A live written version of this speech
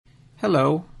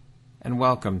Hello, and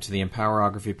welcome to the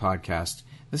Empowerography Podcast.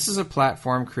 This is a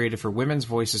platform created for women's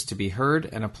voices to be heard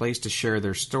and a place to share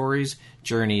their stories,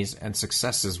 journeys, and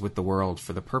successes with the world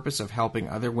for the purpose of helping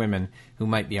other women who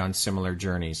might be on similar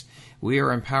journeys. We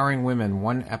are empowering women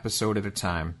one episode at a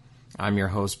time. I'm your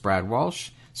host, Brad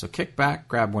Walsh, so kick back,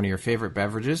 grab one of your favorite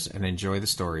beverages, and enjoy the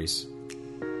stories.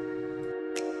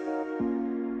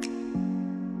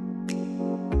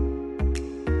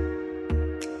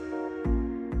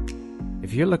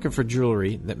 If you're looking for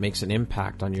jewelry that makes an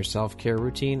impact on your self-care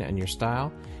routine and your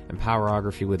style,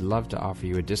 Empowerography would love to offer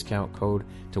you a discount code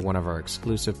to one of our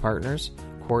exclusive partners,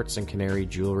 Quartz and Canary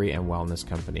Jewelry and Wellness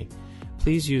Company.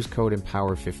 Please use code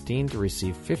EMPOWER15 to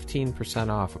receive 15%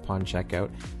 off upon checkout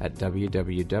at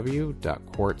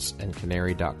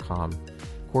www.quartzandcanary.com.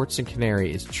 Quartz and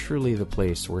Canary is truly the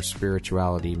place where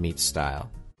spirituality meets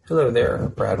style. Hello there,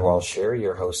 Brad Walsh here,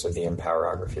 your host of the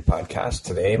Empowerography Podcast.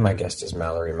 Today, my guest is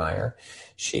Mallory Meyer.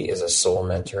 She is a soul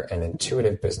mentor and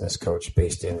intuitive business coach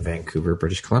based in Vancouver,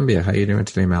 British Columbia. How are you doing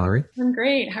today, Mallory? I'm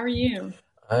great. How are you?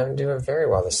 I'm doing very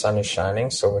well. The sun is shining,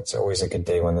 so it's always a good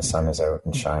day when the sun is out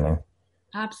and shining.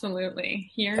 Absolutely.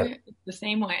 Here, it's the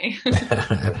same way.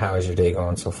 And how is your day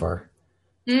going so far?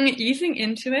 Easing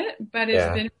into it, but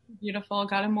it's been beautiful.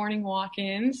 Got a morning walk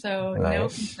in, so nice. No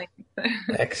complaints.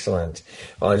 Excellent.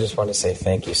 Well, I just want to say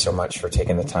thank you so much for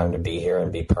taking the time to be here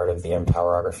and be part of the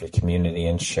Empowerography community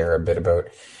and share a bit about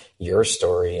your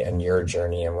story and your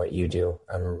journey and what you do.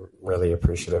 I'm really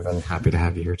appreciative and happy to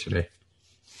have you here today.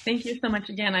 Thank you so much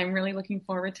again. I'm really looking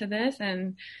forward to this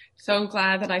and so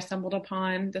glad that I stumbled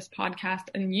upon this podcast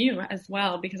and you as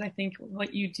well, because I think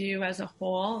what you do as a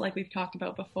whole, like we've talked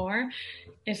about before,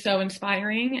 is so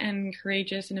inspiring and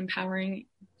courageous and empowering,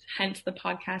 hence the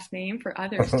podcast name for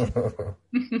others too.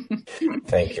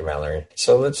 Thank you, Mallory.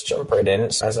 So let's jump right in.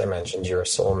 As I mentioned, you're a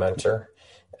soul mentor,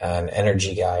 an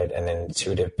energy guide, and an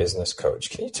intuitive business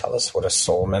coach. Can you tell us what a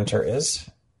soul mentor is?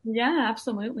 Yeah,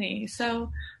 absolutely.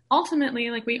 So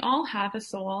ultimately, like we all have a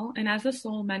soul, and as a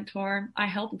soul mentor, I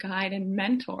help guide and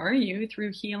mentor you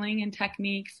through healing and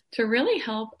techniques to really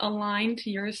help align to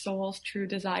your soul's true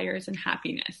desires and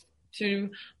happiness, to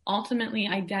ultimately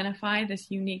identify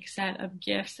this unique set of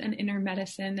gifts and inner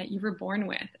medicine that you were born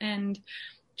with. And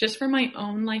just from my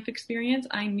own life experience,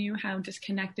 I knew how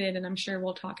disconnected, and I'm sure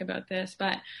we'll talk about this,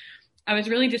 but I was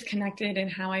really disconnected in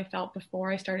how I felt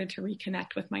before I started to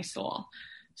reconnect with my soul.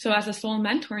 So as a soul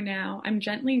mentor now, I'm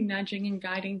gently nudging and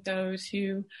guiding those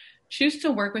who choose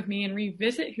to work with me and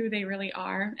revisit who they really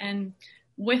are. And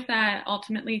with that,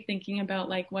 ultimately thinking about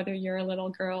like whether you're a little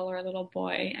girl or a little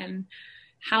boy and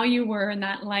how you were in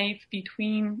that life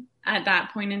between at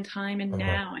that point in time and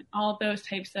now, and all those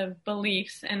types of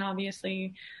beliefs and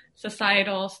obviously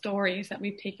societal stories that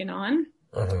we've taken on.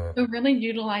 So really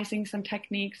utilizing some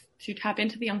techniques to tap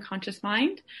into the unconscious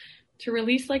mind, to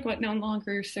release like what no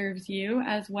longer serves you,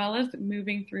 as well as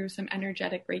moving through some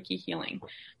energetic Reiki healing.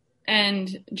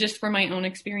 And just from my own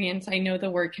experience, I know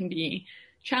the work can be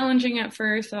challenging at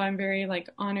first. So I'm very like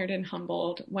honored and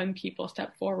humbled when people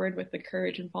step forward with the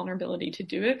courage and vulnerability to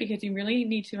do it, because you really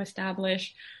need to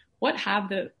establish what have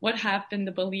been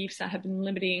the beliefs that have been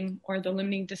limiting or the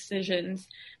limiting decisions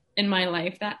in my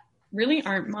life that really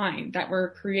aren't mine, that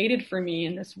were created for me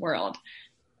in this world.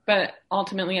 But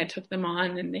ultimately I took them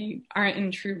on and they aren't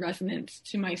in true resonance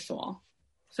to my soul.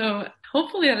 So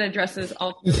hopefully that addresses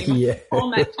ultimately what soul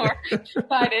mentor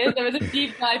side is. There was a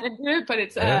deep dive into it, but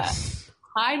it's a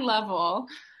high level.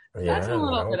 That's a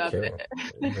little bit of it.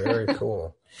 Very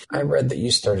cool. I read that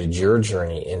you started your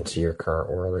journey into your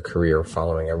current world or career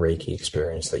following a Reiki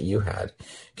experience that you had.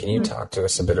 Can you talk to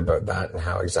us a bit about that and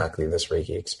how exactly this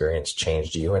Reiki experience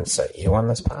changed you and set you on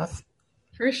this path?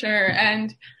 For sure.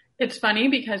 And it's funny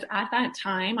because at that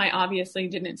time, I obviously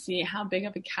didn't see how big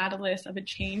of a catalyst of a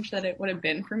change that it would have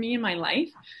been for me in my life.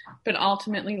 But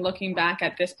ultimately, looking back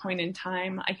at this point in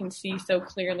time, I can see so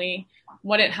clearly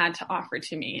what it had to offer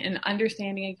to me and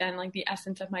understanding again, like the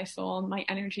essence of my soul, my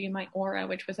energy and my aura,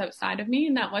 which was outside of me.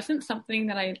 And that wasn't something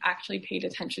that I actually paid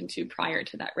attention to prior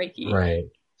to that Reiki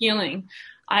healing.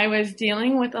 I was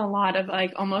dealing with a lot of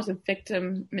like almost a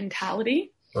victim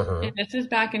mentality. And this is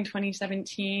back in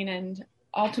 2017. And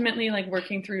ultimately like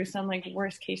working through some like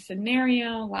worst case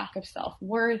scenario, lack of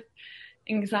self-worth,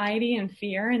 anxiety and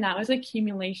fear. And that was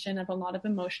accumulation of a lot of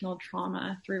emotional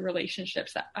trauma through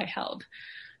relationships that I held.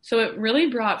 So it really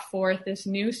brought forth this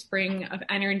new spring of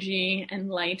energy and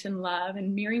light and love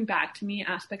and mirroring back to me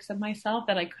aspects of myself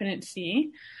that I couldn't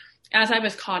see as I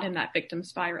was caught in that victim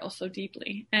spiral so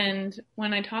deeply. And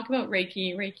when I talk about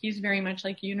Reiki, Reiki is very much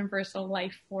like universal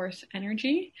life force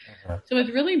energy. So it's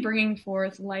really bringing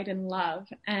forth light and love.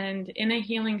 And in a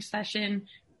healing session,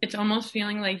 it's almost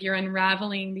feeling like you're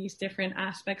unraveling these different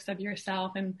aspects of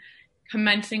yourself and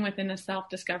commencing within a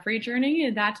self-discovery journey.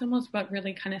 And that's almost what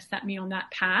really kind of set me on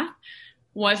that path.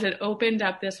 Was it opened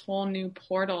up this whole new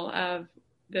portal of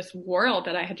this world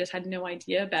that I had just had no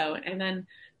idea about, and then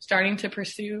starting to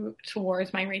pursue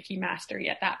towards my Reiki mastery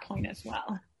at that point as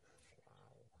well.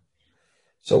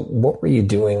 So what were you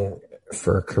doing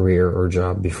for a career or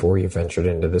job before you ventured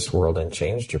into this world and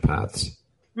changed your paths?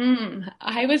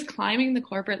 I was climbing the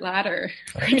corporate ladder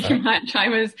pretty much. I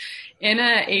was in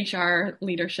a HR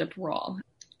leadership role.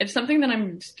 It's something that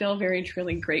I'm still very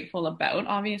truly grateful about.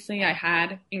 Obviously, I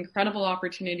had incredible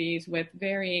opportunities with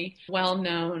very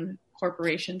well-known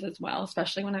corporations as well,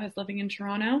 especially when I was living in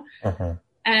Toronto.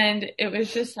 And it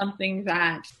was just something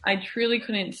that I truly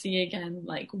couldn't see again,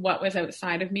 like what was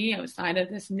outside of me, outside of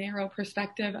this narrow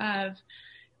perspective of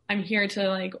I'm here to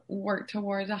like work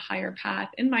towards a higher path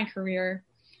in my career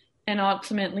and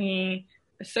ultimately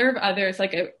serve others.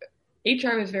 Like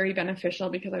HR was very beneficial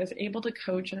because I was able to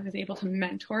coach and I was able to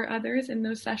mentor others in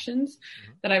those sessions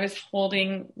that I was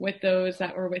holding with those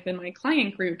that were within my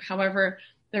client group. However,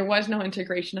 there was no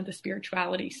integration of the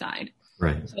spirituality side.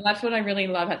 Right. So that's what I really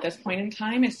love at this point in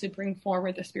time, is to bring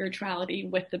forward the spirituality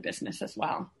with the business as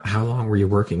well. How long were you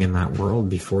working in that world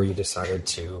before you decided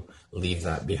to leave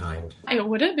that behind? It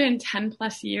would have been 10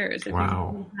 plus years.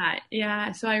 Wow.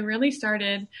 Yeah. So I really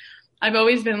started, I've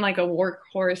always been like a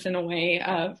workhorse in a way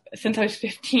of since I was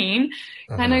 15,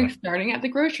 kind of starting at the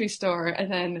grocery store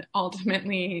and then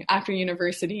ultimately after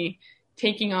university,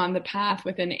 taking on the path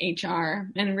within HR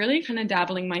and really kind of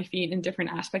dabbling my feet in different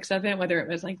aspects of it, whether it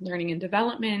was like learning and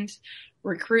development,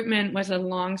 recruitment was a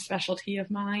long specialty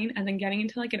of mine, and then getting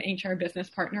into like an HR business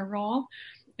partner role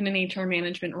and an HR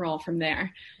management role from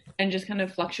there, and just kind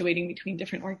of fluctuating between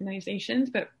different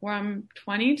organizations. But from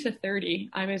 20 to 30,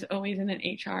 I was always in an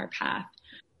HR path.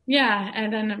 Yeah.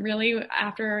 And then really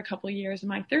after a couple of years in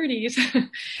my 30s,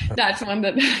 that's when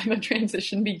the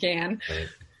transition began. Right.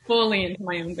 Fully into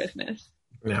my own business.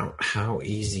 Now, how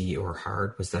easy or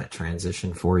hard was that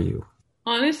transition for you?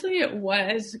 Honestly, it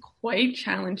was quite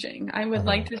challenging. I would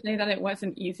like to say that it was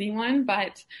an easy one,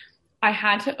 but I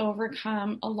had to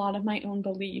overcome a lot of my own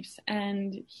beliefs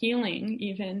and healing,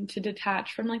 even to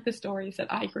detach from like the stories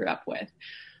that I grew up with.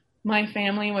 My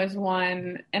family was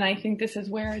one, and I think this is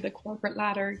where the corporate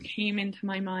ladder came into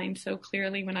my mind so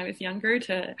clearly when I was younger,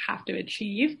 to have to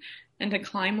achieve and to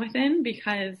climb within,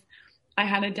 because I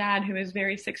had a dad who was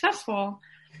very successful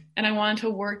and I wanted to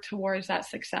work towards that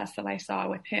success that I saw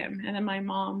with him. And then my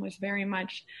mom was very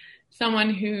much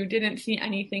someone who didn't see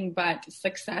anything but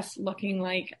success looking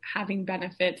like having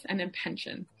benefits and a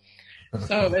pension.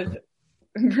 So it was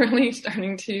really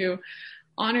starting to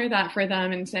honor that for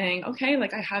them and saying, okay,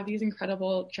 like I have these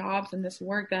incredible jobs and this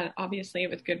work that obviously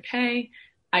with good pay,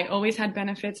 I always had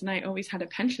benefits and I always had a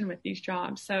pension with these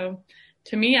jobs. So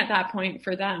to me, at that point,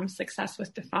 for them, success was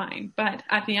defined. But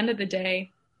at the end of the day,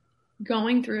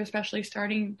 going through, especially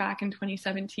starting back in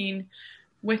 2017,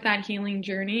 with that healing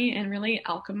journey and really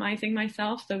alchemizing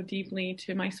myself so deeply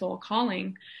to my soul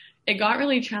calling, it got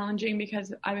really challenging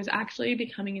because I was actually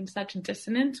becoming in such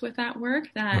dissonance with that work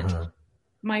that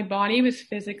my body was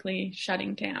physically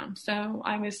shutting down. So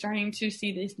I was starting to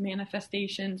see these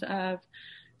manifestations of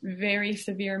very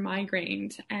severe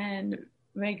migraines and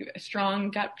like strong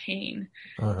gut pain,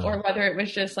 or whether it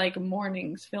was just like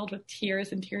mornings filled with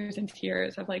tears and tears and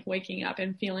tears of like waking up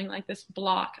and feeling like this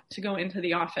block to go into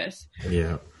the office.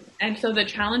 Yeah. And so the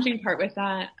challenging part with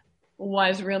that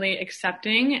was really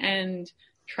accepting and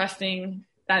trusting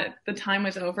that the time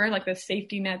was over, like the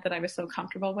safety net that I was so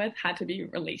comfortable with had to be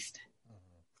released.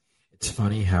 It's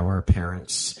funny how our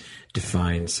parents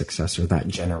define success, or that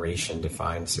generation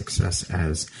defines success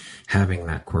as having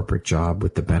that corporate job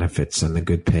with the benefits and the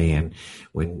good pay. And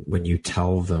when you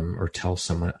tell them or tell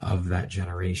someone of that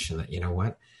generation that, you know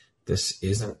what, this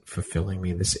isn't fulfilling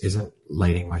me, this isn't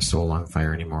lighting my soul on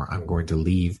fire anymore, I'm going to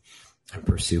leave and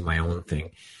pursue my own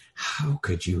thing. How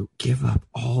could you give up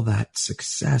all that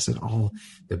success and all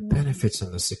the benefits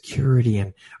and the security?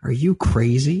 And are you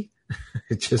crazy?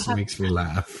 It just makes me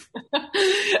laugh.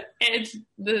 It's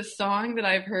the song that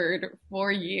I've heard for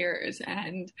years.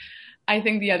 And I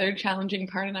think the other challenging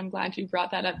part, and I'm glad you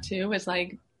brought that up too, is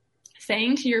like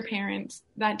saying to your parents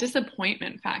that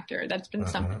disappointment factor. That's been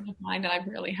something of mine that I've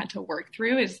really had to work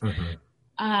through, is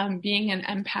being an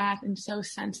empath and so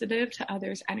sensitive to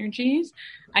others' energies.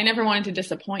 I never wanted to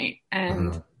disappoint.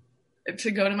 And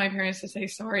to go to my parents to say,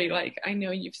 sorry, like, I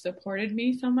know you've supported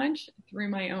me so much through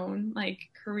my own like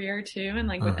career too. And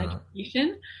like with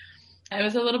education, it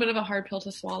was a little bit of a hard pill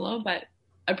to swallow, but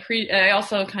I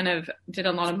also kind of did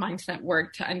a lot of mindset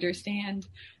work to understand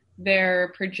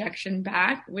their projection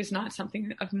back was not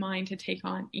something of mine to take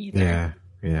on either. Yeah.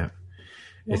 Yeah.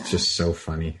 It's just so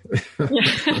funny.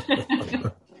 Yeah.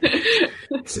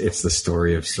 It's the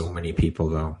story of so many people,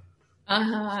 though.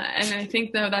 And I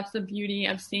think, though, that's the beauty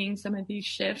of seeing some of these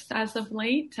shifts as of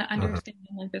late, to understand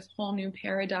like this whole new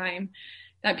paradigm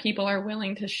that people are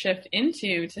willing to shift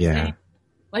into, to say,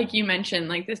 like you mentioned,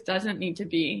 like this doesn't need to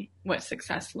be what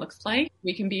success looks like.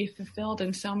 We can be fulfilled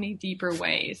in so many deeper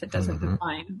ways. It doesn't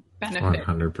define benefit.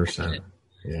 100%.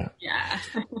 Yeah. Yeah.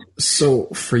 So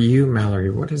for you, Mallory,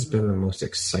 what has been the most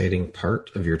exciting part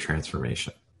of your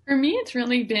transformation? For me, it's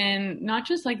really been not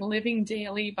just like living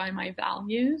daily by my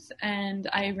values. And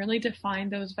I really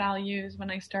defined those values when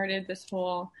I started this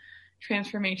whole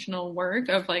transformational work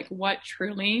of like, what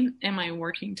truly am I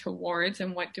working towards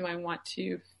and what do I want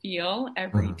to feel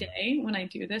every day when I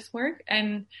do this work?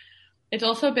 And it's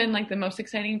also been like the most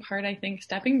exciting part, I think,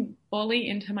 stepping fully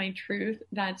into my truth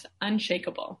that's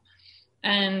unshakable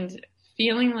and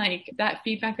feeling like that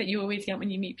feedback that you always get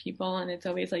when you meet people. And it's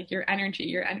always like your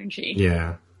energy.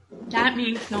 Yeah. That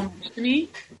means so much to me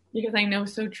because I know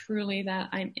so truly that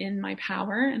I'm in my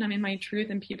power and I'm in my truth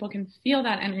and people can feel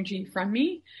that energy from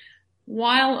me,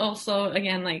 while also,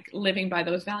 again, like living by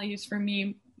those values. For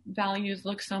me, values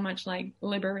look so much like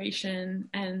liberation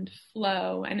and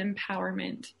flow and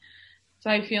empowerment. So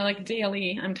I feel like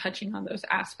daily I'm touching on those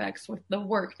aspects with the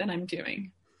work that I'm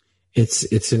doing.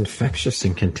 It's infectious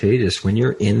and contagious when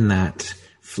you're in that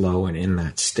flow and in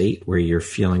that state where you're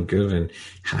feeling good and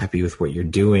happy with what you're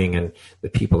doing, and the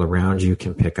people around you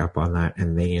can pick up on that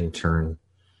and they in turn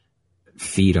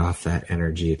feed off that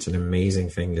energy. It's an amazing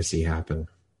thing to see happen.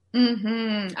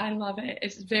 I love it.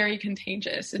 It's very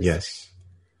contagious. Yes.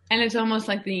 And it's almost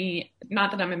like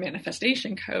not that I'm a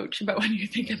manifestation coach, but when you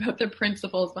think about the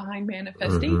principles behind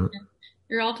manifestation,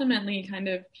 you're ultimately kind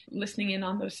of listening in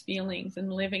on those feelings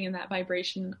and living in that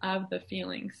vibration of the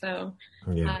feeling. So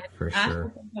for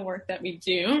sure, the work that we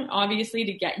do, obviously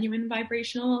to get you in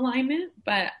vibrational alignment,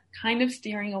 but kind of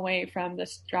steering away from the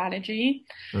strategy.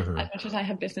 As much as I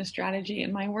have business strategy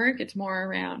in my work, it's more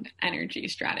around energy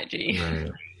strategy.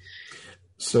 Right.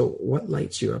 So what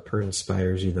lights you up or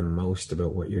inspires you the most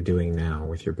about what you're doing now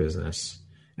with your business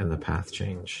and the path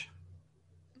change?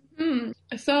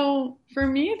 So for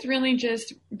me, it's really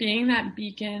just being that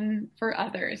beacon for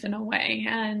others in a way,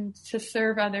 and to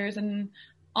serve others and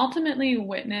ultimately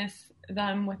witness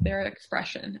them with their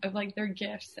expression of like their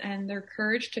gifts and their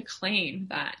courage to claim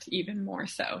that even more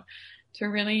so. To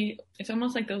really, it's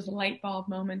almost like those light bulb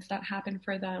moments that happen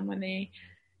for them when they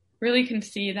really can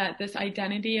see that this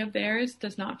identity of theirs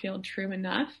does not feel true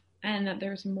enough and that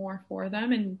there's more for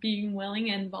them, and being willing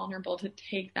and vulnerable to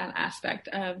take that aspect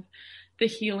of the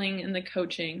healing and the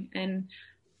coaching. And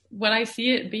what I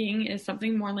see it being is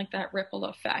something more like that ripple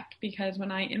effect, because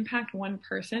when I impact one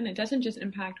person, it doesn't just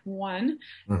impact one,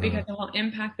 because it will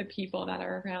impact the people that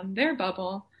are around their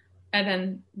bubble. And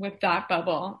then with that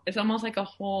bubble, it's almost like a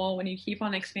whole, when you keep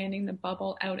on expanding the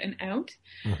bubble out and out,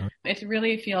 it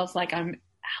really feels like I'm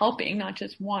helping not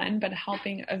just one, but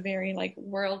helping a very like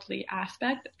worldly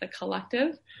aspect, the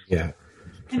collective. Yeah.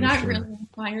 And that really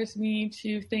inspires me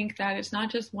to think that it's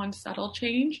not just one subtle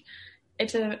change,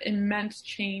 it's an immense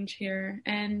change here,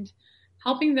 and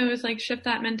helping those like shift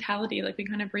that mentality, like we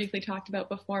kind of briefly talked about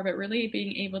before, but really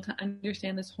being able to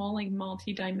understand this whole like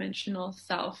multi-dimensional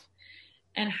self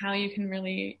and how you can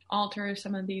really alter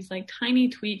some of these like tiny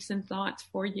tweaks and thoughts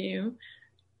for you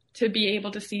to be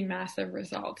able to see massive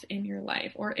results in your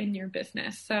life or in your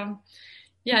business. So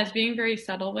yeah, it's being very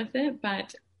subtle with it,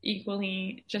 but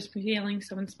equally just feeling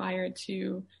so inspired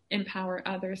to empower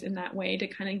others in that way, to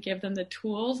kind of give them the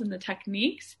tools and the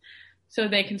techniques so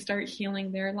they can start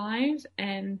healing their lives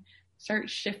and start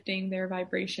shifting their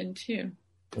vibration too.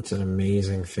 It's an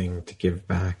amazing thing to give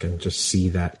back and just see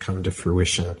that come to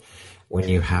fruition when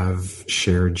you have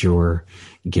shared your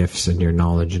gifts and your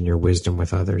knowledge and your wisdom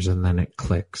with others, and then it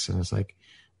clicks. And it's like,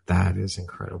 that is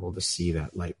incredible to see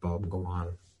that light bulb go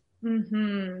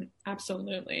on.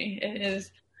 Absolutely. It is.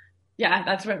 Yeah,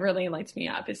 that's what really lights me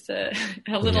up, is a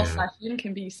little session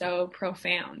can be so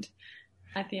profound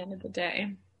at the end of the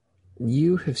day.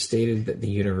 You have stated that the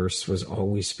universe was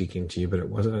always speaking to you, but it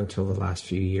wasn't until the last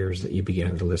few years that you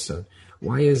began to listen.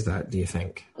 Why is that, do you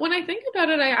think? When I think about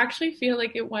it, I actually feel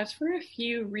like it was for a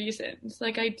few reasons.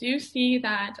 Like I do see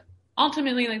that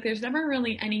ultimately, like there's never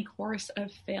really any course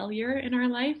of failure in our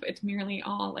life. It's merely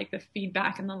all like the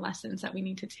feedback and the lessons that we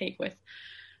need to take with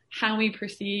how we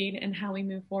proceed and how we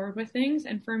move forward with things.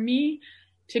 And for me,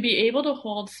 to be able to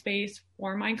hold space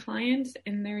for my clients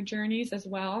in their journeys as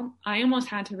well, I almost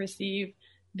had to receive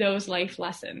those life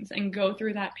lessons and go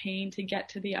through that pain to get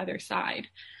to the other side.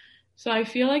 So I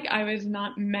feel like I was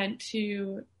not meant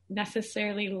to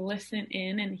necessarily listen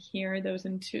in and hear those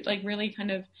like really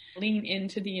kind of lean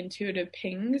into the intuitive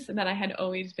pings that I had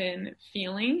always been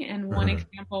feeling. And one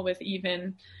example was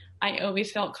even I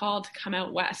always felt called to come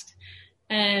out west.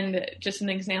 And just an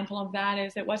example of that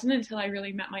is it wasn't until I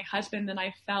really met my husband that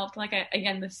I felt like,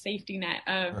 again, the safety net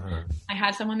of I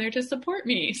had someone there to support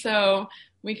me. So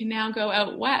we can now go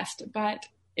out west. But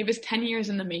it was 10 years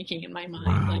in the making in my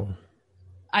mind. Wow. Like,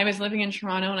 I was living in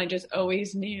Toronto and I just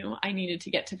always knew I needed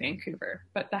to get to Vancouver,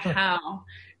 but the how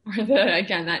or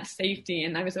again, that safety.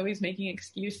 And I was always making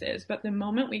excuses. But the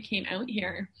moment we came out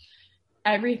here,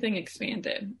 everything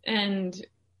expanded, and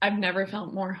I've never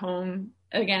felt more home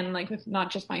again, like with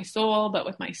not just my soul, but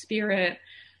with my spirit.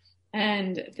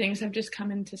 And things have just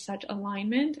come into such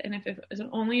alignment. And if it was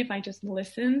only if I just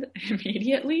listened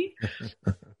immediately,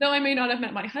 though I may not have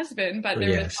met my husband, but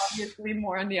there was obviously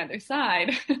more on the other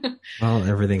side. Well,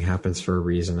 everything happens for a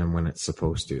reason and when it's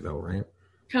supposed to, though, right?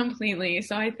 Completely.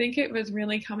 So I think it was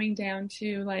really coming down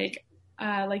to like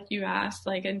you asked,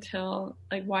 like until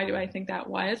like, why do I think that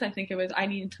was? I think it was, I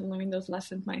needed to learn those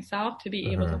lessons myself to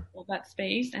be able to hold that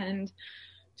space and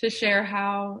to share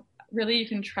how really you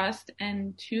can trust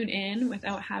and tune in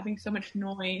without having so much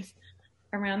noise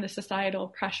around the societal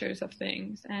pressures of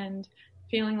things and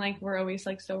feeling like we're always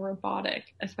like so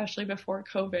robotic, especially before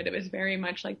COVID. It was very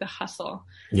much like the hustle.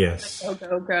 Yes. Like,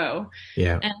 go.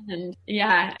 Yeah. And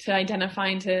to identify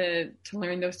and to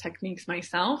learn those techniques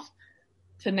myself,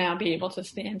 to now be able to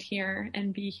stand here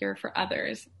and be here for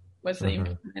others was the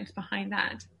importance behind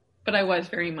that. But I was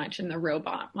very much in the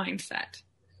robot mindset.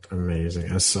 Amazing,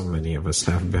 as so many of us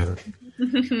have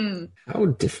been. How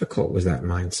difficult was that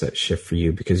mindset shift for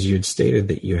you? Because you had stated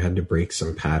that you had to break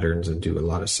some patterns and do a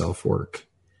lot of self-work.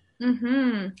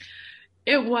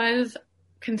 It was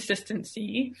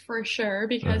consistency for sure,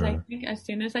 because I think as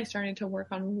soon as I started to work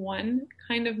on one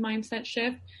kind of mindset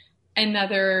shift,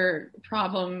 another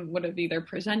problem would have either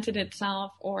presented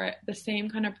itself, or the same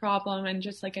kind of problem and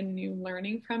just like a new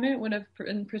learning from it would have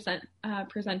been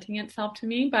presenting itself to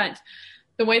me. But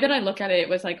the way that I look at it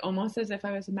was like almost as if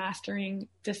I was mastering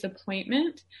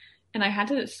disappointment, and I had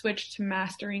to switch to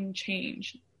mastering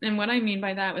change. And what I mean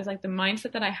by that was like the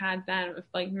mindset that I had then with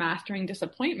like mastering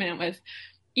disappointment was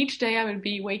each day I would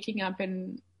be waking up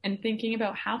and thinking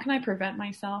about how can I prevent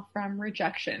myself from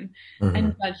rejection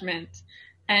and judgment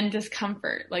and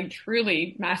discomfort, like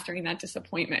truly mastering that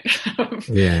disappointment.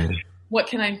 What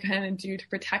can I kind of do to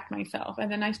protect myself? And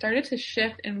then I started to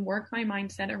shift and work my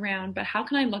mindset around, but how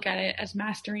can I look at it as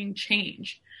mastering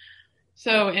change?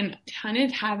 So in kind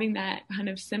of having that kind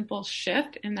of simple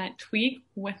shift and that tweak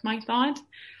with my thought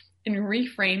and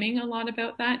reframing a lot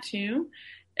about that too,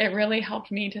 it really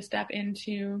helped me to step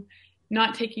into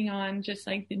not taking on just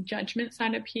like the judgment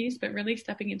side of peace, but really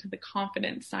stepping into the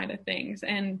confidence side of things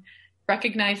and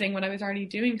recognizing what I was already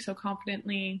doing so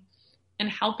confidently and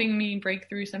helping me break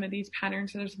through some of these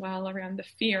patterns as well around the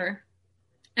fear.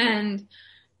 And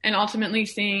ultimately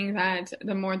seeing that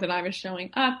the more that I was showing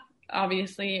up,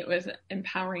 obviously it was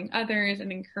empowering others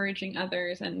and encouraging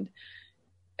others. And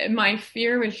my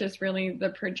fear was just really the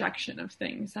projection of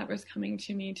things that was coming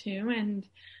to me too. And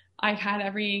I had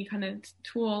every kind of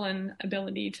tool and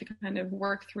ability to kind of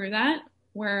work through that,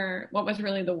 where what was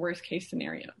really the worst case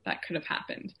scenario that could have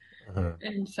happened.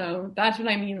 And so that's what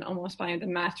I mean almost by the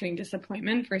mastering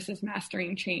disappointment versus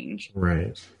mastering change.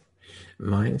 Right.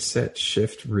 Mindset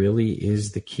shift really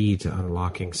is the key to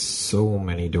unlocking so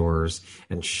many doors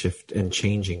and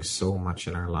changing so much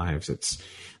in our lives. It's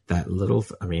that little,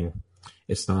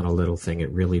 it's not a little thing.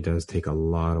 It really does take a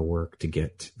lot of work to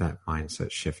get that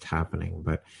mindset shift happening.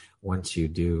 But once you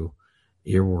do,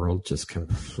 your world just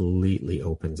completely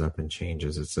opens up and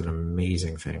changes. It's an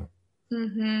amazing thing.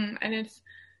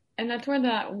 And that's where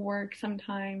that work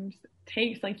sometimes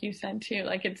takes, like you said too,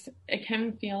 like it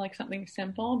can feel like something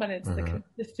simple, but it's the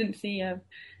consistency of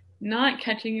not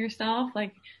catching yourself.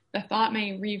 Like the thought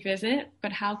may revisit,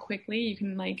 but how quickly you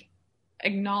can like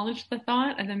acknowledge the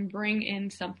thought and then bring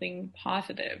in something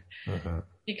positive.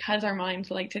 Because our minds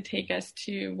like to take us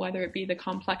to whether it be the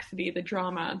complexity, the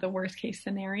drama, the worst case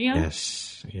scenario.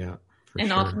 Yes. Yeah.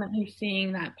 And ultimately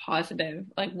seeing that positive,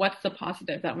 like what's the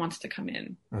positive that wants to come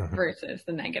in versus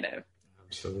the negative.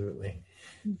 Absolutely.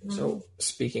 So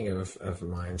speaking of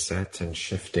mindset and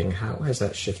shifting, how has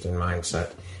that shift in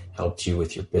mindset helped you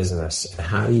with your business? And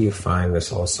how do you find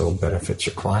this also benefits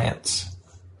your clients?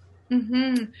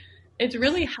 It's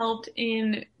really helped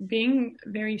in being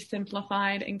very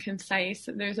simplified and concise.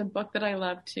 There's a book that I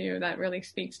love too that really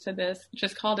speaks to this,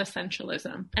 just called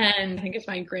Essentialism. And I think it's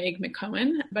by Greg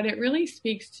McKeown, but it really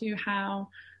speaks to how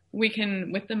we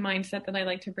can, with the mindset that I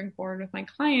like to bring forward with my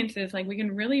clients, is like we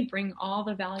can really bring all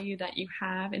the value that you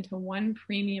have into one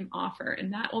premium offer,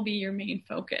 and that will be your main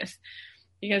focus.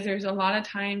 Because there's a lot of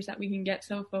times that we can get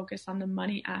so focused on the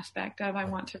money aspect of, I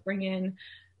want to bring in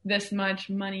this much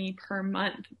money per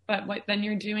month. But what then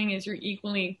you're doing is you're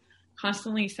equally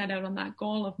constantly set out on that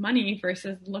goal of money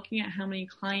versus looking at how many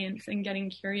clients and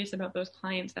getting curious about those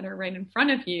clients that are right in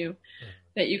front of you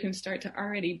that you can start to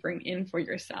already bring in for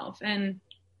yourself. And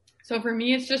so for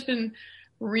me, it's just been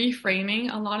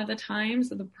reframing a lot of the times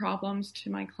the problems to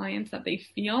my clients that they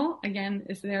feel, again,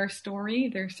 is their story,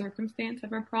 their circumstance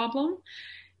of a problem,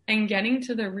 and getting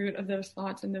to the root of those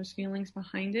thoughts and those feelings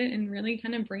behind it, and really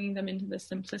kind of bringing them into the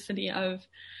simplicity of,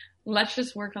 let's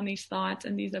just work on these thoughts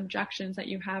and these objections that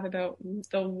you have about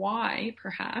the why,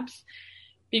 perhaps,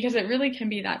 because it really can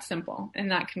be that simple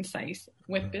and that concise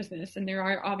with business. And there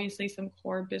are obviously some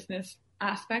core business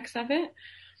aspects of it.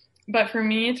 But for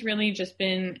me, it's really just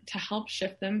been to help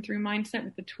shift them through mindset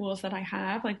with the tools that I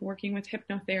have, like working with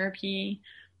hypnotherapy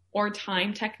or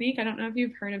time technique. I don't know if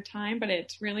you've heard of time, but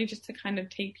it's really just to kind of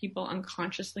take people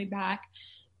unconsciously back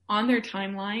on their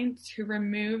timeline to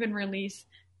remove and release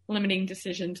limiting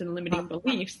decisions and limiting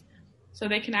beliefs so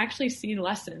they can actually see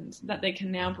lessons that they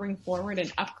can now bring forward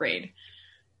and upgrade.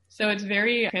 So it's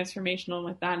very transformational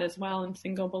with that as well, and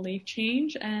single belief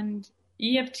change. And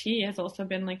EFT has also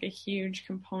been like a huge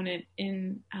component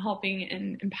in helping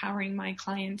and empowering my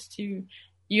clients to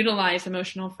utilize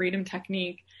emotional freedom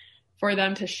technique for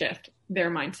them to shift their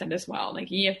mindset as well.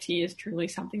 Like EFT is truly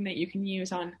something that you can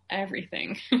use on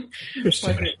everything.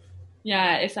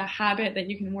 Yeah, it's a habit that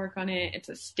you can work on it. It's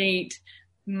a state,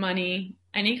 money,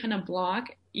 any kind of block.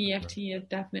 EFT is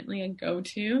definitely a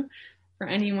go-to for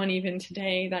anyone even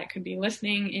today that could be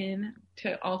listening in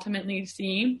to ultimately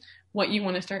see what you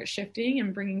want to start shifting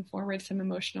and bringing forward some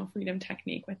emotional freedom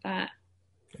technique with that.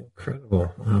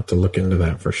 Incredible. I'll have to look into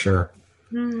that for sure.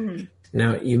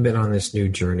 Now, you've been on this new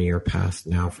journey or path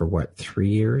now for what, 3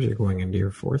 years? You're going into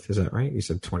your fourth, is that right? You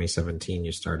said 2017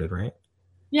 you started, right?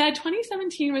 Yeah,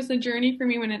 2017 was the journey for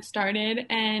me when it started.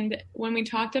 And when we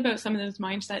talked about some of those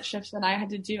mindset shifts that I had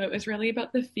to do, it was really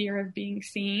about the fear of being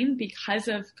seen because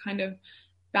of kind of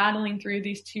battling through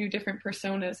these two different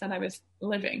personas that I was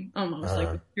living, almost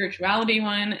like the spirituality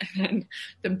one and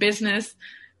the business.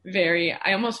 I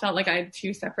almost felt like I had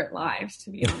two separate lives,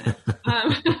 to be honest.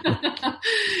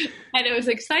 And it was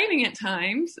exciting at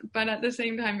times, but at the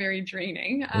same time, very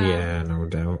draining. Yeah, no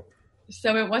doubt.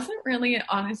 So it wasn't really,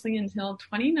 honestly, until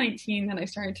 2019 that I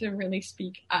started to really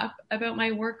speak up about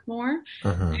my work more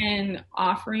and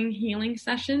offering healing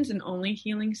sessions and only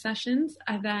healing sessions.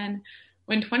 And then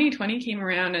when 2020 came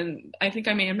around, and I think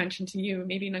I may have mentioned to you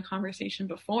maybe in a conversation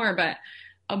before, but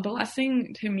a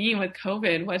blessing to me with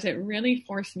COVID was it really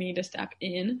forced me to step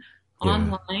in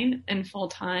online and full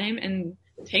time and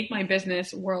take my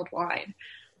business worldwide.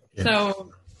 Yeah.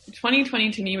 So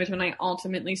 2020 to me was when I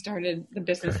ultimately started the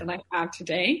business that I have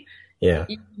today. Yeah.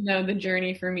 Even though the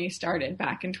journey for me started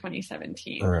back in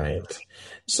 2017. Right.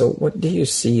 So what do you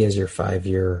see as your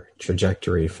 5-year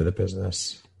trajectory for the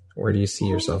business? Where do you see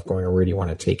yourself going, or where do you want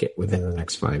to take it within the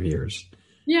next 5 years?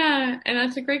 Yeah. And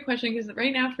that's a great question, because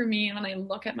right now for me, when I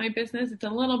look at my business, it's a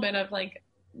little bit of like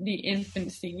the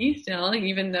infancy still,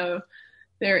 even though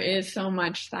there is so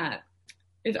much that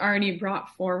is already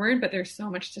brought forward, but there's so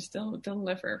much to still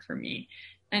deliver for me.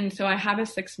 And so I have a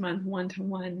 6-month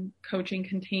one-to-one coaching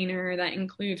container that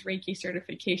includes Reiki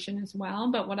certification as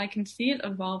well. But what I can see it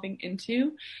evolving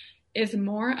into is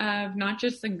more of not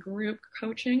just the group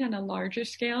coaching on a larger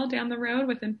scale down the road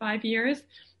within 5 years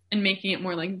and making it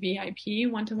more like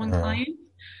VIP one-to-one clients,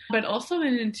 but also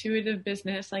an intuitive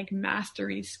business like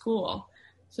mastery school.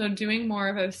 So doing more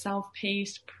of a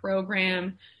self-paced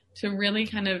program to really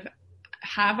kind of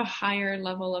have a higher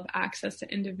level of access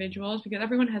to individuals, because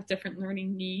everyone has different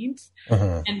learning needs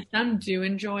and some do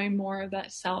enjoy more of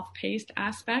that self-paced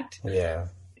aspect. Yeah.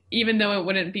 Even though it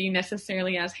wouldn't be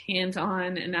necessarily as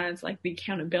hands-on and as like the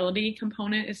accountability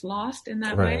component is lost in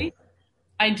that way.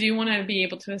 I do want to be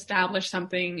able to establish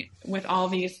something with all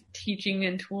these teaching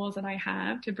and tools that I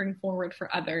have to bring forward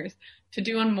for others to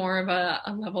do on more of a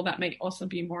level that might also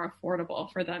be more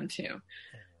affordable for them too.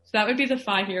 So that would be the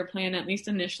 5-year plan, at least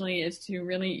initially, is to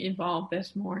really evolve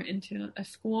this more into a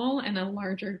school and a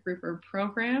larger group or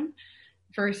program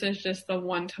versus just the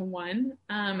one-to-one.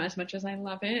 As much as I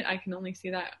love it, I can only see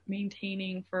that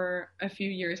maintaining for a few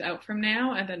years out from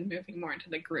now and then moving more into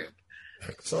the group.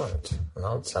 Excellent.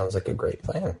 Well, it sounds like a great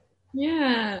plan.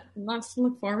 Yeah, lots to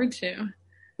look forward to.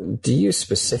 Do you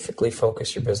specifically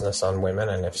focus your business on women?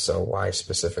 And if so, why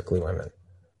specifically women?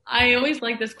 I always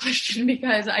like this question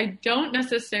because I don't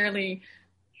necessarily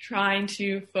trying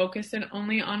to focus it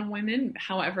only on women.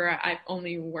 However, I've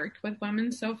only worked with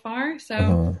women so far.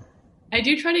 So I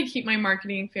do try to keep my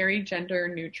marketing very gender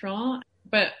neutral,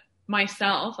 but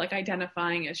myself, like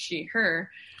identifying as she,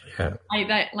 her,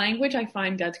 that language I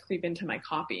find does creep into my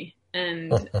copy.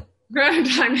 And from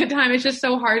time to time, it's just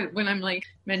so hard when I'm like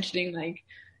mentioning like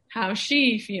how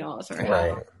she feels or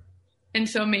how. And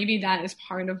so maybe that is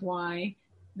part of why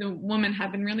the women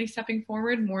have been really stepping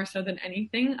forward more so than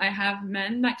anything. I have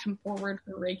men that come forward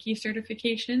for Reiki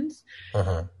certifications,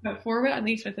 but forward, at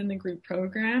least within the group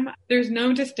program, there's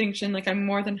no distinction. Like I'm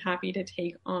more than happy to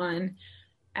take on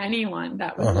anyone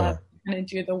that would love to kind of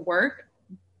do the work,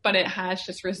 but it has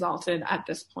just resulted at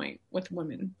this point with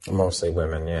women. Mostly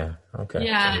women, yeah. Okay.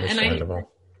 Yeah,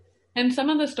 and some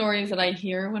of the stories that I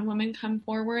hear when women come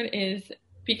forward is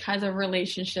because of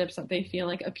relationships that they feel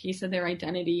like a piece of their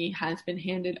identity has been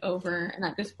handed over. And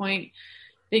at this point,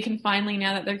 they can finally,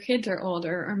 now that their kids are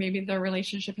older, or maybe their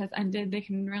relationship has ended, they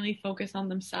can really focus on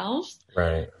themselves.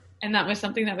 Right. And that was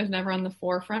something that was never on the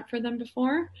forefront for them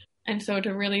before. And so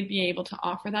to really be able to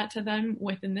offer that to them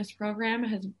within this program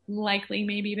has likely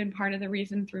maybe been part of the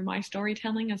reason through my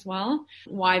storytelling as well,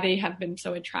 why they have been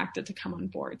so attracted to come on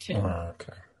board too.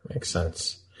 Okay. Makes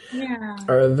sense. Yeah.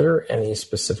 Are there any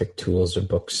specific tools or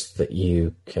books that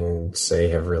you can say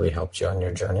have really helped you on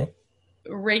your journey?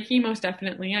 Reiki, most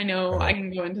definitely. I know I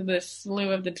can go into the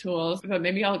slew of the tools, but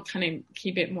maybe I'll kind of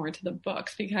keep it more to the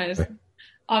books because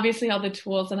obviously all the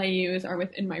tools that I use are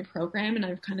within my program and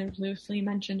I've kind of loosely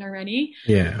mentioned already.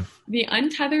 Yeah. The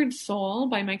Untethered Soul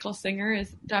by Michael Singer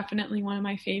is definitely one of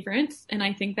my favorites. And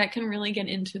I think that can really get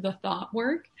into the thought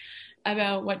work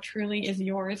about what truly is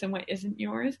yours and what isn't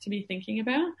yours to be thinking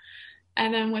about.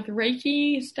 And then with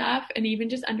Reiki stuff and even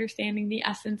just understanding the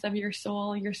essence of your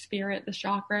soul, your spirit, the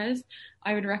chakras,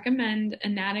 I would recommend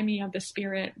Anatomy of the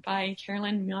Spirit by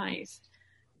Carolyn Myss.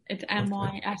 It's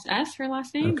Myss, her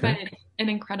last name, but it's an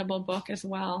incredible book as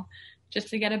well, just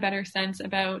to get a better sense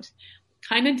about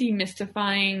kind of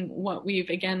demystifying what we've,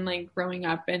 again, like growing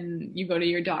up and you go to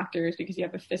your doctors because you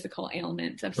have a physical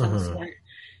ailment of some sort.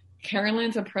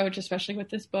 Carolyn's approach, especially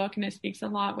with this book, and it speaks a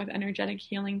lot with energetic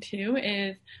healing too,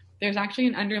 is there's actually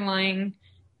an underlying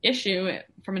issue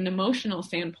from an emotional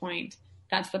standpoint.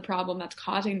 That's the problem that's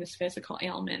causing this physical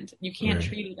ailment. You can't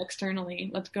treat it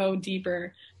externally. Let's go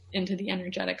deeper into the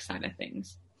energetic side of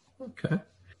things. Okay.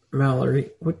 Mallory,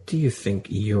 what do you think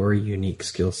your unique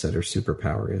skill set or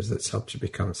superpower is that's helped you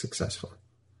become successful?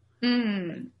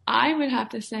 I would have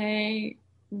to say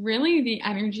really the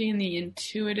energy and the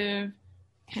intuitive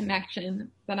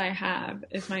connection that I have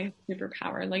is my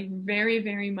superpower. Like very,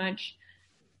 very much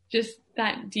just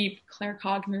that deep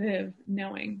claircognitive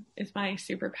knowing is my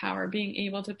superpower. Being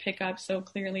able to pick up so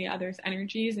clearly others'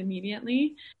 energies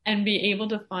immediately and be able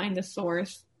to find the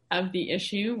source of the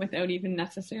issue without even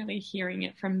necessarily hearing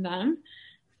it from them,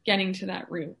 getting to that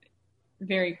root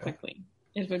very quickly.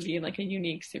 It would be like a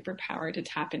unique superpower to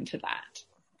tap into that.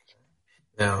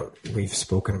 Now, we've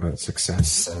spoken about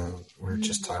success and we're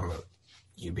just talking about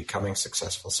you becoming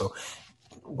successful. So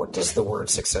what does the word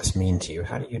success mean to you?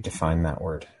 How do you define that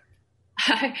word?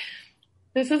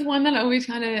 This is one that always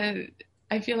kind of,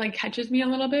 I feel like catches me a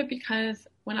little bit because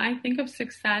when I think of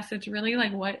success, it's really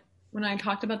like when I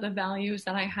talked about the values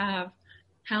that I have,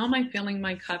 how am I filling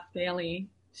my cup daily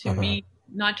to me,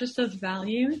 not just those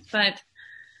values, but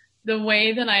the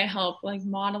way that I help like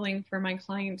modeling for my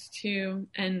clients too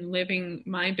and living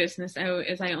my business out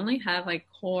is I only have like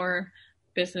core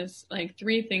business, like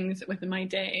 3 things within my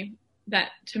day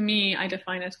that to me, I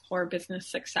define as core business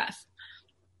success.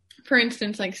 For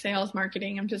instance, like sales,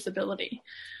 marketing, and visibility.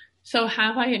 So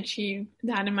have I achieved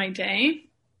that in my day?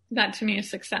 That to me is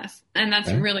success. And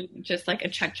that's really just like a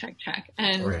check.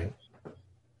 And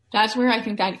that's where I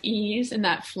think that ease and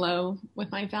that flow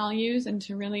with my values and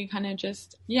to really kind of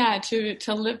just,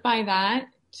 to live by that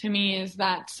to me is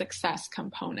that success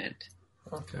component.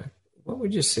 Okay. What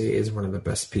would you say is one of the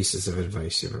best pieces of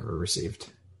advice you've ever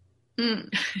received?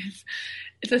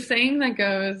 It's a saying that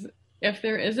goes, if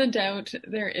there is a doubt,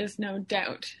 there is no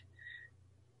doubt.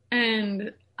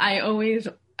 And I was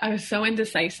so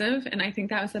indecisive, and I think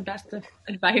that was the best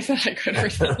advice that I could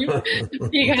receive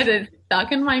because it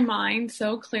stuck in my mind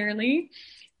so clearly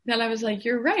that I was like,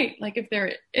 you're right. Like if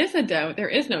there is a doubt, there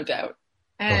is no doubt.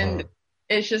 And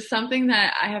it's just something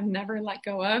that I have never let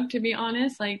go of, to be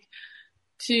honest, like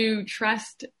to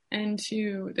trust and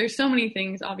there's so many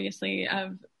things obviously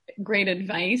of great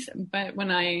advice, but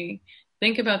when I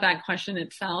think about that question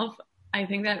itself, I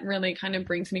think that really kind of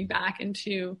brings me back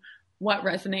into what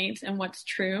resonates and what's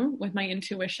true with my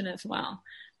intuition as well.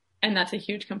 And that's a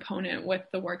huge component with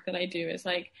the work that I do is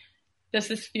like does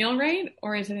this feel right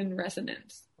or is it in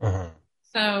resonance? Uh-huh.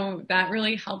 So that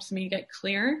really helps me get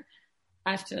clear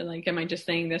as to like, am I just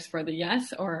saying this for the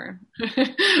yes, or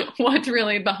what's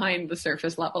really behind the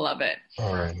surface level of it?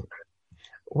 All right.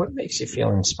 What makes you feel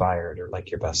inspired or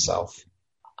like your best self?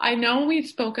 I know we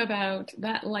spoke about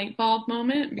that light bulb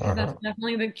moment because Uh-huh. that's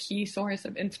definitely the key source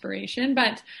of inspiration,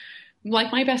 but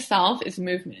like my best self is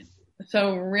movement.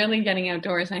 So really getting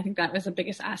outdoors, and I think that was the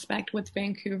biggest aspect with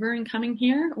Vancouver and coming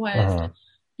here was Uh-huh.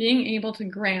 being able to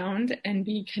ground and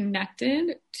be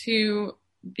connected to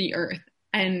the earth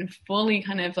and fully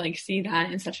kind of like see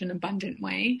that in such an abundant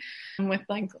way, and with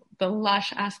like the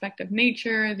lush aspect of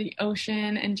nature, the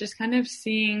ocean, and just kind of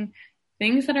seeing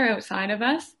things that are outside of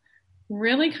us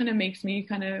really kind of makes me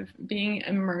kind of being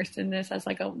immersed in this as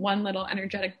like a one little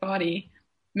energetic body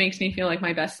makes me feel like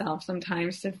my best self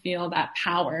sometimes, to feel that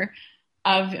power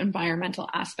of environmental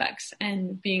aspects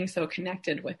and being so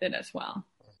connected with it as well.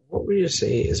 What would you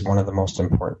say is one of the most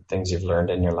important things you've learned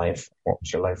in your life? What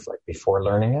was your life like before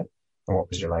learning it? And what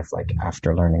was your life like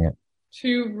after learning it?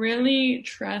 To really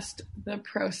trust the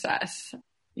process.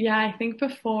 Yeah, I think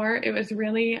before it was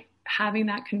really having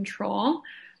that control,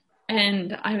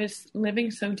 and I was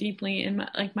living so deeply in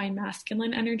my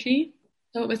masculine energy.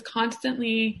 So it was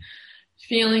constantly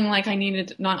feeling like I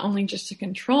needed not only just to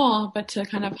control, but to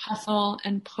kind of hustle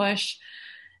and push.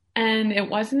 And it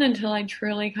wasn't until I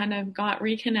truly kind of got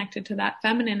reconnected to that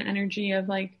feminine energy of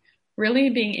like really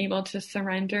being able to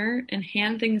surrender and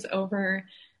hand things over,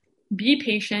 be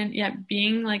patient, yet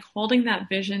being like holding that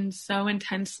vision so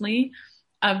intensely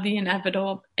of the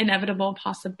inevitable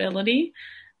possibility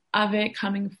of it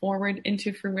coming forward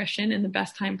into fruition in the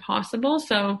best time possible.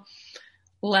 So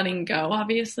letting go,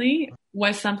 obviously,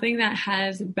 was something that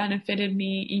has benefited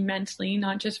me immensely,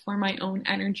 not just for my own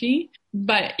energy,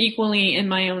 but equally in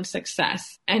my own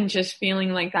success, and just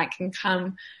feeling like that can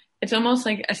come. It's almost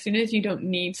like as soon as you don't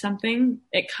need something,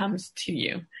 it comes to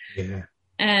you. Yeah.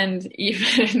 And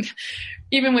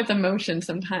even with emotion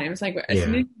sometimes, like as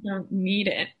soon as you don't need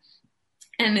it,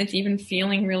 and it's even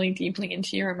feeling really deeply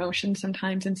into your emotions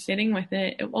sometimes and sitting with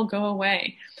it, it will go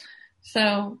away.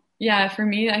 So yeah, for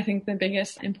me, I think the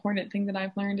biggest important thing that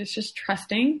I've learned is just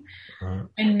trusting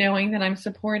and knowing that I'm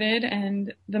supported.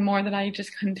 And the more that I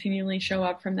just continually show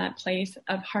up from that place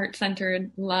of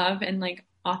heart-centered love and like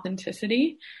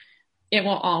authenticity, it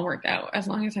will all work out as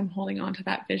long as I'm holding on to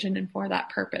that vision and for that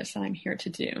purpose that I'm here to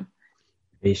do.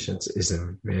 Patience is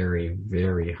a very,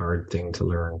 very hard thing to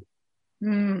learn.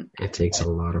 It takes a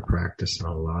lot of practice and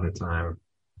a lot of time.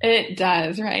 It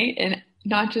does, right? And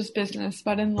not just business,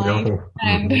 but in life. No.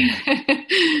 And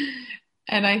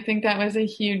and I think that was a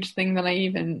huge thing that I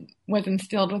even was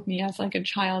instilled with me as like a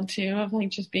child too, of like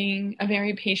just being a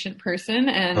very patient person,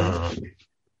 and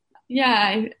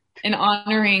and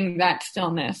honoring that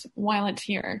stillness while it's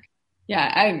here.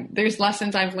 Yeah, there's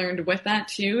lessons I've learned with that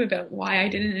too about why I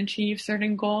didn't achieve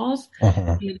certain goals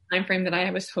in the time frame that I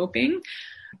was hoping.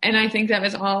 And I think that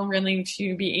was all really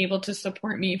to be able to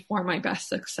support me for my best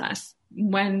success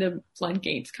when the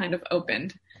floodgates kind of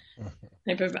opened,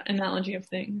 type of analogy of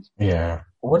things. Yeah.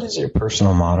 What is your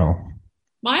personal motto?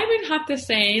 I would have to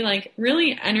say, like,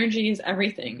 really, energy is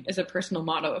everything is a personal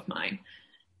motto of mine.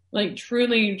 Like,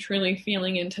 truly, truly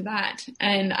feeling into that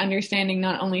and understanding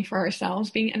not only for ourselves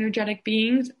being energetic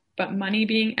beings, but money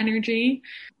being energy,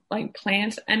 like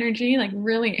plants energy. Like,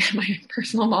 really, my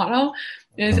personal motto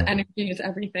is energy is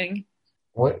everything.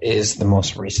 What is the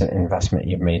most recent investment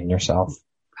you've made in yourself?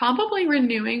 Probably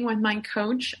renewing with my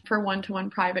coach for one-to-one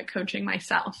private coaching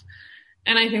myself.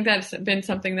 And I think that's been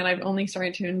something that I've only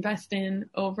started to invest in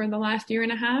over the last year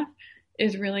and a half,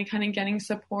 is really kind of getting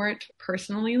support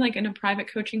personally, like in a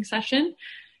private coaching session.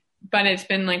 But it's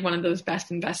been like one of those best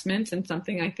investments, and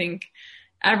something I think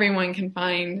everyone can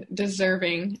find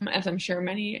deserving, as I'm sure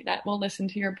many that will listen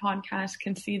to your podcast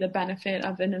can see the benefit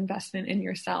of an investment in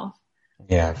yourself.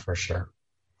 Yeah, for sure.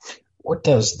 What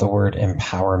does the word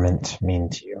empowerment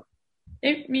mean to you?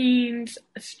 It means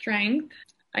strength.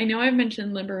 I know I've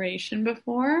mentioned liberation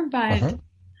before, but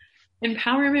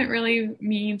empowerment really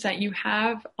means that you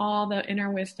have all the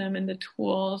inner wisdom and the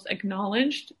tools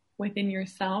acknowledged within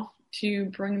yourself to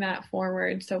bring that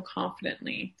forward so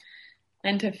confidently,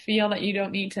 and to feel that you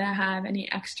don't need to have any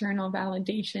external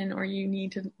validation, or you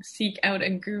need to seek out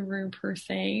a guru per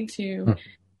se to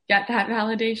get that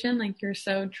validation. Like, you're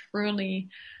so truly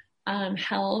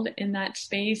held in that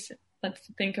space. Let's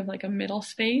think of like a middle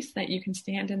space that you can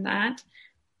stand in that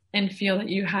and feel that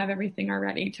you have everything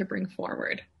already to bring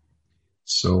forward.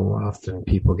 So often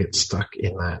people get stuck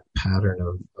in that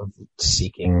pattern of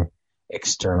seeking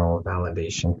external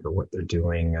validation for what they're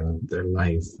doing and their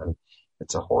life. And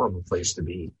it's a horrible place to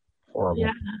be. Horrible.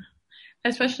 Yeah.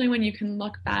 Especially when you can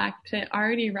look back to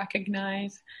already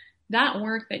recognize that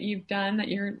work that you've done, that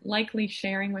you're likely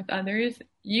sharing with others,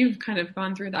 you've kind of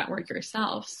gone through that work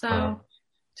yourself. So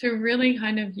to really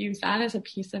kind of use that as a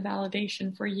piece of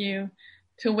validation for you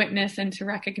to witness and to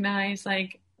recognize,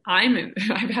 like,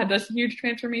 I've had this huge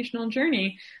transformational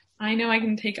journey. I know I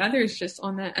can take others just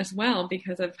on that as well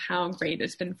because of how great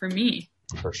it's been for me.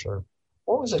 For sure.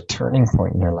 What was a turning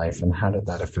point in your life, and how did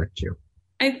that affect you?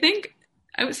 I think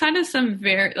outside of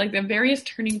the various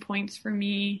turning points for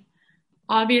me,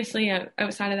 obviously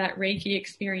outside of that Reiki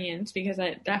experience, because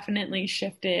that definitely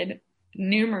shifted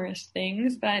numerous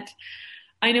things. But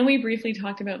I know we briefly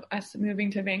talked about us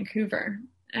moving to Vancouver,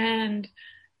 and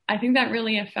I think that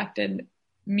really affected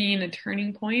me in a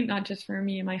turning point, not just for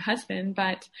me and my husband,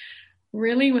 but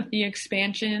really with the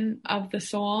expansion of the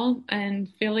soul and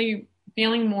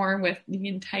feeling more with the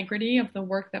integrity of the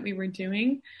work that we were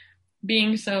doing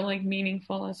being so like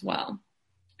meaningful as well,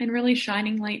 and really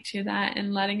shining light to that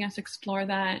and letting us explore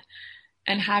that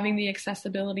and having the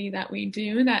accessibility that we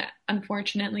do. That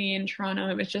unfortunately in Toronto,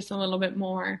 it was just a little bit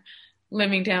more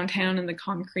living downtown in the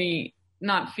concrete,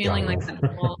 not feeling like that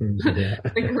whole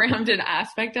the grounded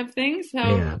aspect of things.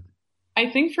 So I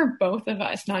think for both of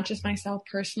us, not just myself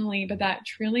personally, but that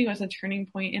truly was a turning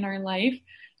point in our life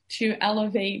to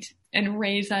elevate and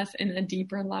raise us in a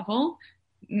deeper level,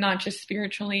 not just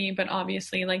spiritually, but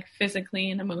obviously like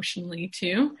physically and emotionally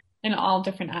too, in all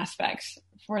different aspects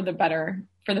for the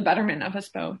betterment of us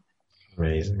both.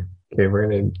 Amazing. Okay, we're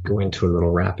going to go into a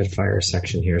little rapid fire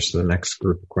section here. So the next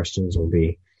group of questions will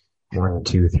be 1,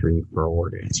 2, 3, 4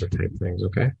 word answer type things.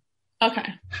 Okay.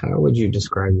 Okay. How would you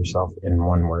describe yourself in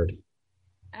one word?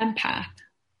 Empath.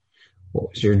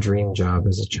 What was your dream job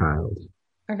as a child?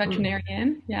 Or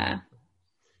veterinarian. Yeah.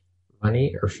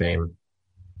 Money or fame?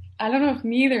 I don't know if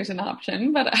neither's an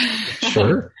option, but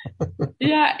Sure.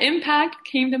 Yeah, impact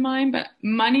came to mind, but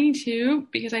money too,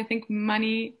 because I think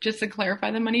money, just to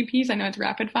clarify the money piece, I know it's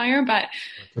rapid fire, but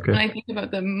when I think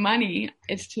about the money,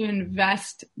 it's to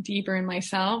invest deeper in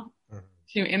myself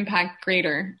to impact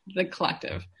greater, the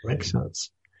collective. Makes sense.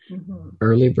 Mm-hmm.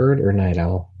 Early bird or night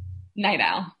owl? Night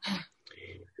owl.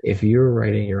 If you were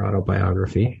writing your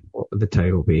autobiography, what would the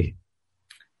title be?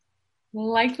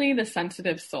 Likely The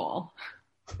Sensitive Soul.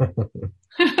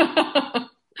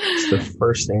 It's the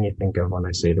first thing you think of when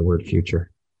I say the word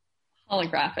future.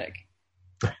 Holographic.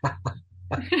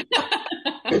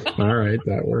 All right,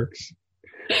 that works.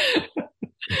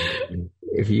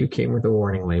 If you came with a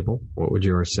warning label, what would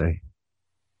yours say?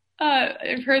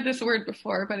 I've heard this word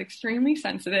before, but extremely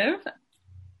sensitive.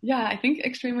 Yeah, I think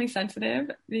extremely sensitive.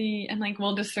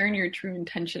 Will discern your true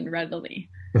intention readily.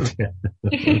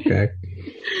 Okay.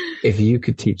 If you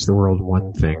could teach the world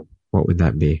one thing, what would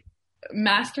that be?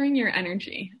 Mastering your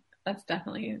energy. That's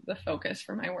definitely the focus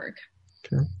for my work.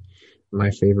 Okay. My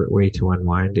favorite way to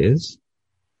unwind is?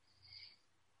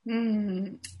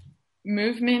 Movement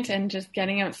and just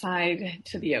getting outside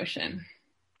to the ocean.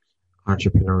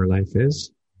 Entrepreneur life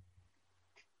is?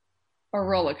 A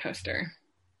roller coaster.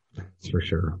 That's for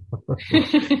sure.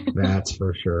 That's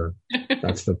for sure.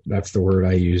 That's the word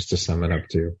I use to sum it up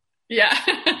too. Yeah.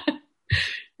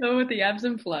 Go with the ebbs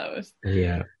and flows.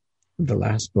 Yeah. The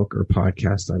last book or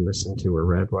podcast I listened to or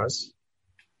read was?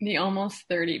 The Almost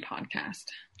 30 podcast.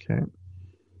 Okay.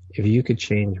 If you could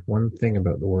change one thing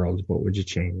about the world, what would you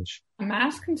change?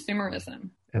 Mass consumerism.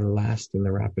 And last in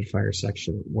the rapid fire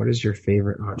section, what is your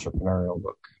favorite entrepreneurial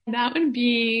book? That would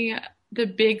be The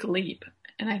Big Leap.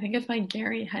 And I think it's by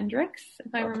Gary Hendricks,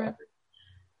 if I remember.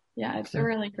 Yeah, it's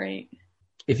really great.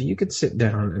 If you could sit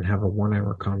down and have a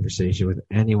 1-hour conversation with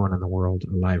anyone in the world,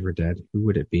 alive or dead, who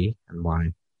would it be and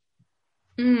why?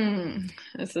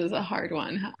 This is a hard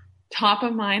one. Top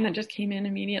of mind that just came in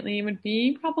immediately would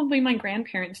be probably my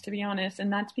grandparents, to be honest.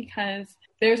 And that's because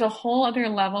there's a whole other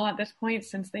level at this point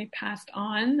since they passed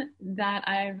on that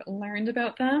I've learned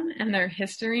about them and their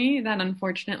history that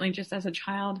unfortunately just as a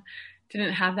child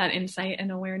didn't have that insight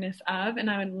and awareness of. And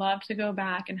I would love to go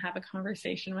back and have a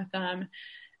conversation with them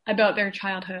about their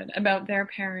childhood, about their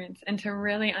parents, and to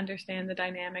really understand the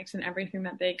dynamics and everything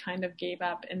that they kind of gave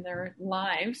up in their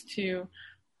lives to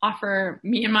offer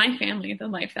me and my family the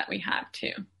life that we have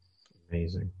too.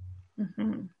 Amazing.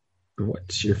 Mm-hmm.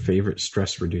 What's your favorite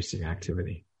stress-reducing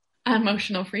activity?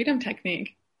 Emotional freedom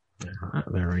technique.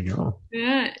 There we go.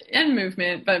 Yeah, and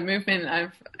movement, but movement I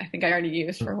think I already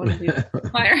used for one of these.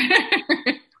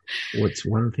 What's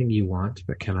one thing you want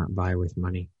but cannot buy with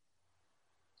money?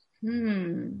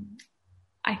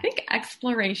 I think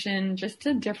exploration just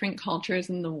to different cultures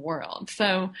in the world.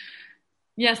 So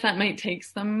yes, that might take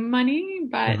some money,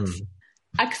 but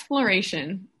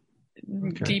exploration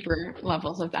deeper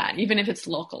levels of that, even if it's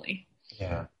locally.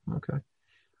 Yeah. Okay.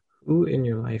 Who in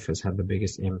your life has had the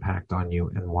biggest impact on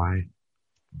you and why?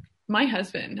 My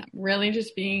husband, really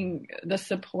just being the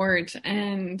support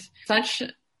and such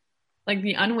like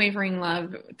the unwavering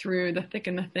love through the thick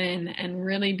and the thin, and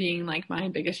really being like my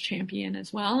biggest champion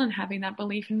as well, and having that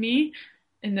belief in me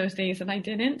in those days that I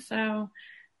didn't. So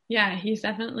yeah, he's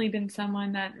definitely been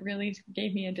someone that really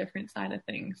gave me a different side of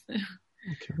things.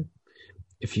 Okay.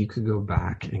 If you could go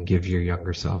back and give your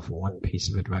younger self one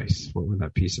piece of advice, what would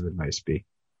that piece of advice be?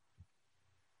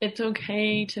 It's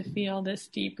okay to feel this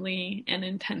deeply and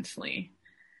intensely,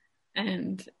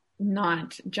 and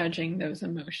not judging those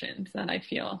emotions that I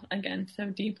feel, again,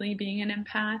 so deeply, being an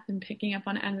empath and picking up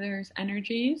on others'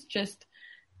 energies, just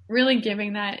really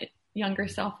giving that younger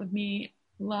self of me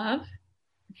love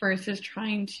versus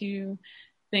trying to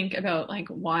think about like,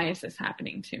 why is this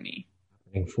happening to me?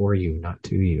 Happening for you, not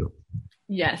to you.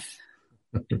 Yes,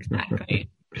 exactly.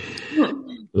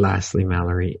 Lastly,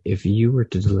 Mallory, if you were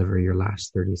to deliver your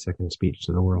last 30-second speech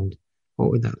to the world, what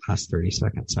would that last 30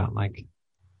 seconds sound like?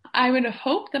 I would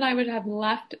hope that I would have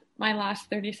left my last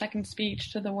 30-second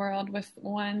speech to the world with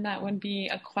one that would be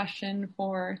a question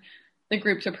for the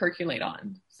group to percolate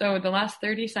on. So the last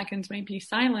 30 seconds may be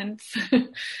silence,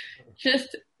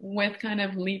 just with kind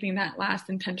of leaving that last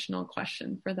intentional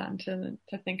question for them to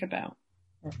think about.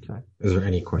 Okay. Is there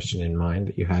any question in mind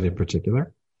that you had in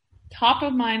particular? Top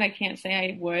of mind, I can't say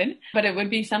I would, but it would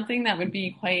be something that would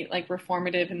be quite like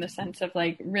reformative in the sense of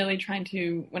like really trying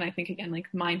to, when I think again, like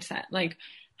mindset, like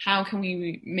how can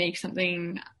we make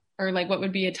something, or like what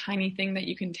would be a tiny thing that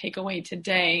you can take away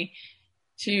today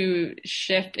to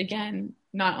shift again,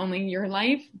 not only your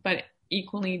life, but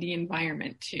equally the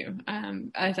environment too.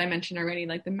 As I mentioned already,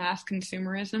 like the mass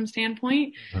consumerism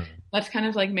standpoint, let's kind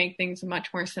of like make things much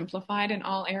more simplified in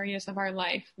all areas of our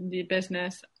life, the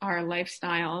business, our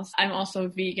lifestyles. I'm also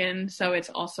vegan, so it's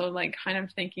also like kind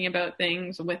of thinking about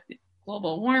things with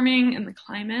global warming and the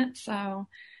climate. So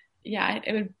yeah,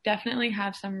 it would definitely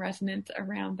have some resonance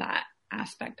around that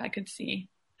aspect I could see.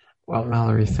 Well,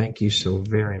 Mallory, thank you so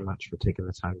very much for taking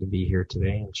the time to be here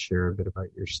today and share a bit about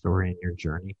your story and your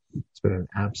journey. It's been an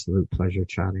absolute pleasure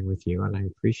chatting with you, and I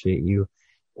appreciate you.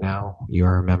 Now you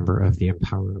are a member of the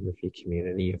Empowerography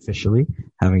community officially,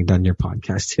 having done your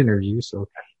podcast interview. So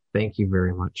thank you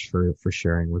very much for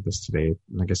sharing with us today.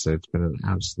 Like I said, it's been an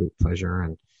absolute pleasure,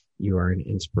 and you are an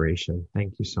inspiration.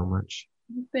 Thank you so much.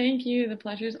 Thank you. The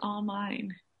pleasure's all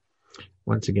mine.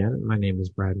 Once again, my name is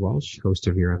Brad Walsh, host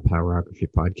of your Empowerography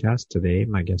podcast. Today,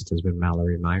 my guest has been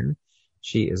Mallory Meyer.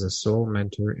 She is a soul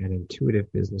mentor and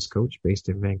intuitive business coach based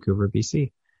in Vancouver,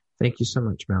 BC. Thank you so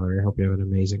much, Mallory. I hope you have an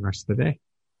amazing rest of the day.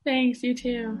 Thanks, you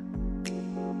too.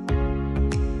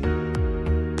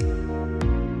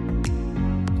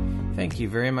 Thank you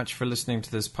very much for listening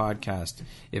to this podcast.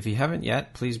 If you haven't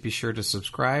yet, please be sure to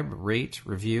subscribe, rate,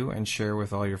 review, and share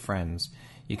with all your friends.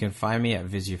 You can find me at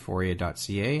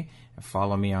viseuphoria.ca and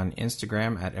follow me on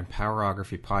Instagram at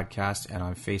Empowerography Podcast and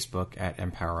on Facebook at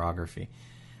Empowerography.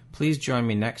 Please join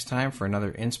me next time for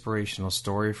another inspirational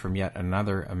story from yet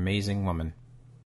another amazing woman.